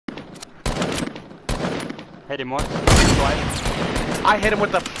Hit him once. Twice. I hit him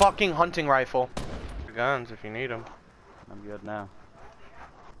with the fucking hunting rifle. Guns if you need them. I'm good now.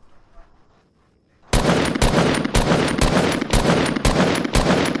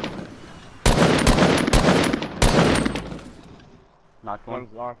 Knocked one.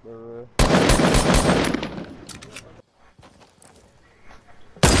 One's locked. Dude,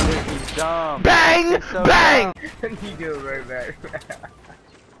 he's dumb. Bang! So Bang! dumb. He goes right back.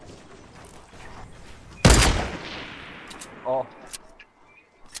 Oh.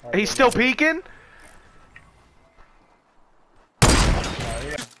 He's still peeking?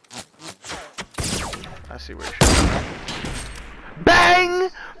 Yeah. I see where he's shooting. Bang!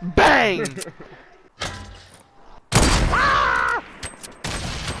 Bang!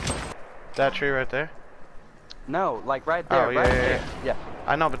 That tree right there? No, like right there. Oh, yeah, right yeah, there. Yeah.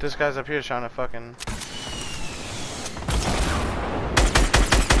 I know, but this guy's up here trying to fucking...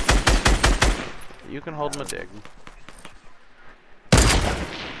 You can hold my dick.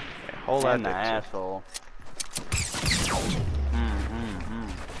 Yeah, hold that And the dick. asshole.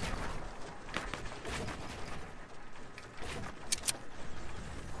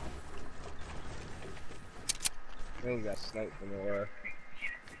 I think he got sniped from nowhere.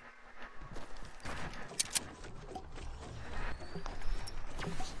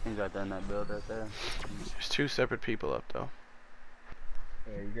 He's right there in that build right there. There's two separate people up though.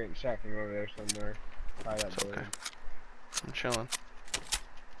 Yeah, you're getting shot from over there somewhere. By that It's building. okay. I'm chilling.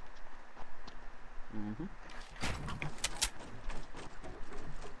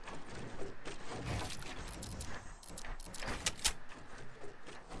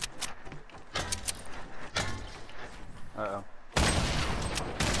 Uh-oh.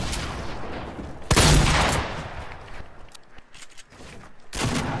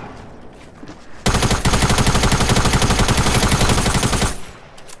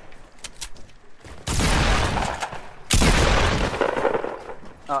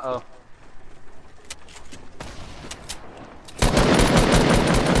 Uh-oh.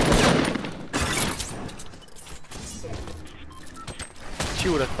 What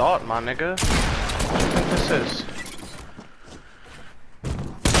you would have thought, my nigga. What do you think this is?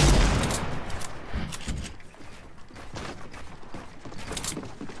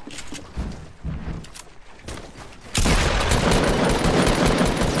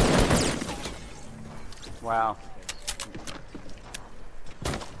 Wow.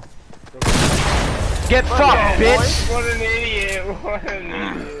 Get fucked, bitch! What an idiot! What an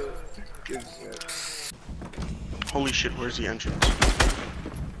idiot! Good shit. Holy shit, where's the entrance?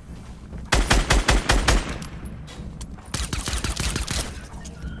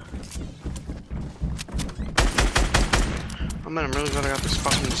 Oh man, I'm really glad I got this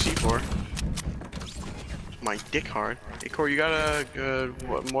fucking C4. My dick hard. Hey Corey, you got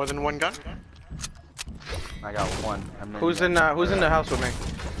what, more than one gun? I got one. Who's in the house with me?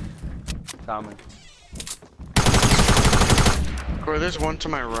 Coming. Corey, there's one to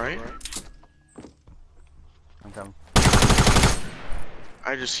my right. I'm coming.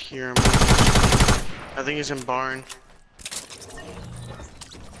 I just hear him. I think he's in barn.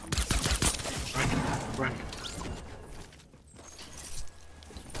 Run, run.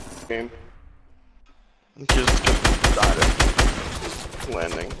 Game. Just died at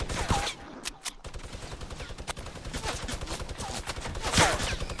landing.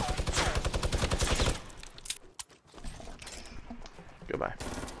 Goodbye.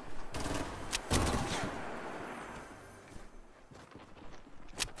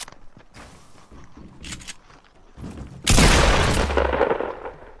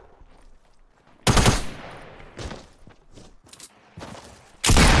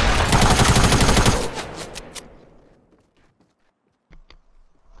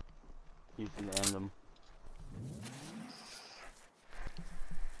 You can end them.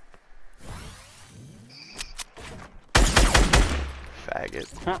 Faggot.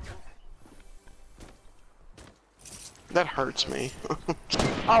 Huh. That hurts me.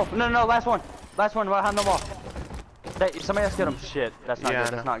 Oh, no, last one behind the wall. Somebody else get him. Shit, that's not Yeah,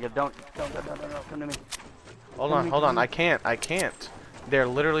 good, that's not good. Don't, come to me. Hold on. I can't. They're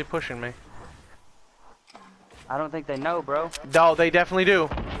literally pushing me. I don't think they know, bro. No, they definitely do.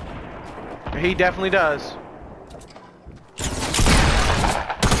 He definitely does.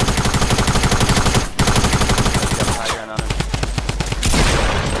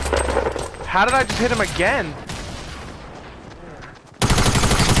 How did I just hit him again?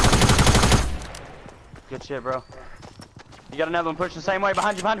 Good shit, bro. You got another one pushing the same way,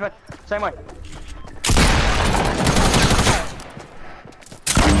 behind you, same way.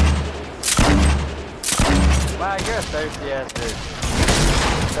 Wow, you're a thirsty ass dude.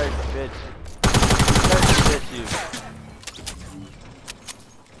 Thirsty bitch. Thirsty bitch. you.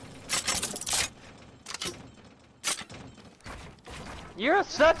 You're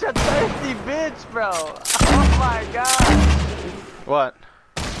such a thirsty bitch, bro. Oh my god. What?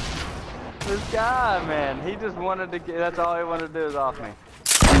 This guy, man, he just wanted to get, that's all he wanted to do is off me.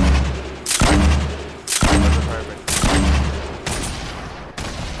 Perfect.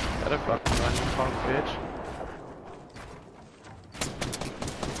 That a fucking run, you punk bitch.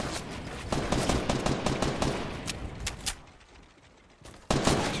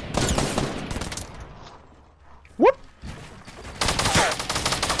 Whoop!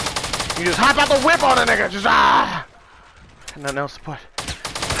 You just hop out the whip on a nigga, just ah! Nothing else to put.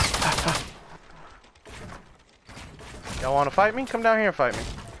 Y'all wanna fight me? Come down here and fight me.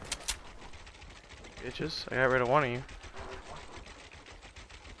 Bitches, I got rid of one of you.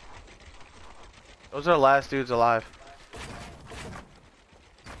 Those are the last dudes alive.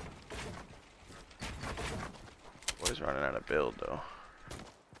 Boy's running out of build though.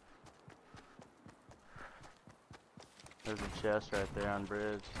 There's a chest right there on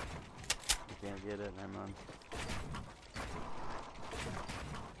bridge. You can't get it, never mind.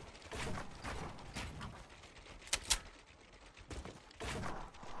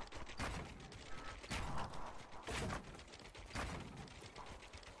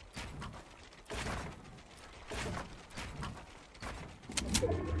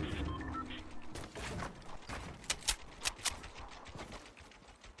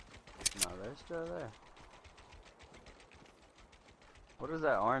 No, they're still there. What is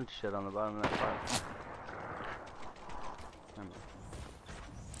that orange shit on the bottom of that pipe?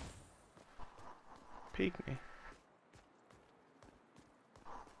 Peek me.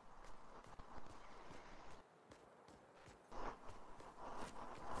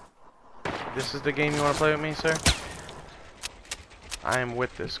 This is the game you want to play with me, sir? I am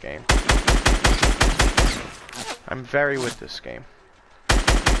with this game. I'm very with this game.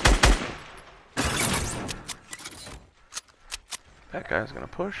 That guy's gonna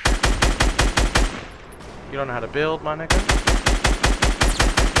push. You don't know how to build, my nigga.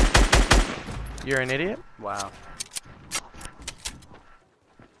 You're an idiot? Wow.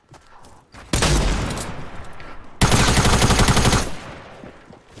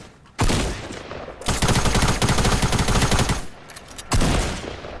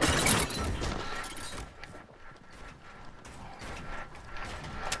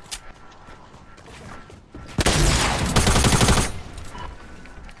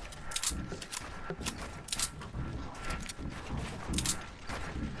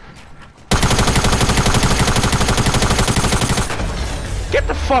 Get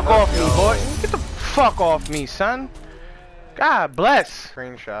the fuck off me, boy. Get the fuck off me, son. God bless.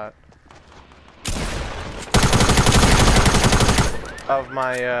 Screenshot of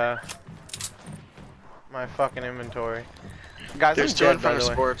my my fucking inventory. Guys, There's I'm two in dead, by front of the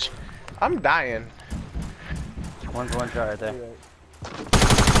way. sports. I'm dying. One's one shot right there.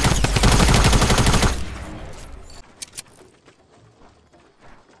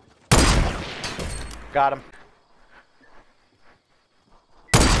 Got him.